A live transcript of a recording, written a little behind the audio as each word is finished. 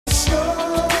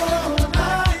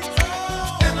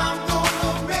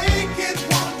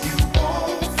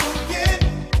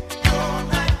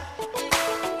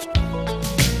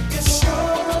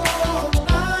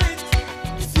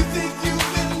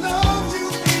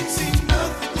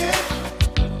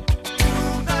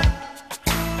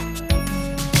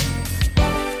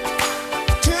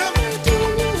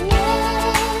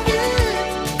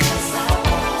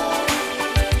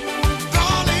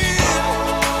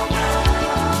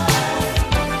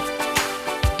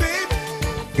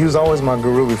he was always my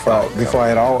guru before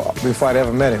I'd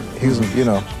ever met him. He was, you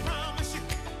know.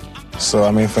 So I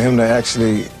mean, for him to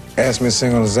actually ask me to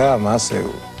sing on his album, I said,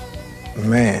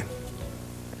 man.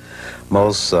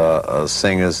 Most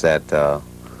singers that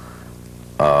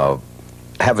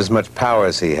have as much power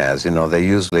as he has, you know, they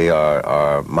usually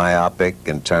are myopic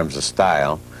in terms of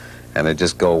style, and they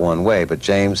just go one way. But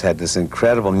James had this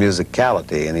incredible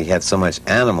musicality, and he had so much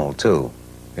animal too,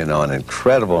 you know, an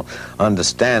incredible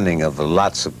understanding of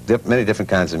many different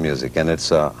kinds of music. And it's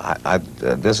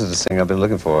this is the thing I've been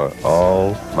looking for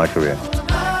all my career.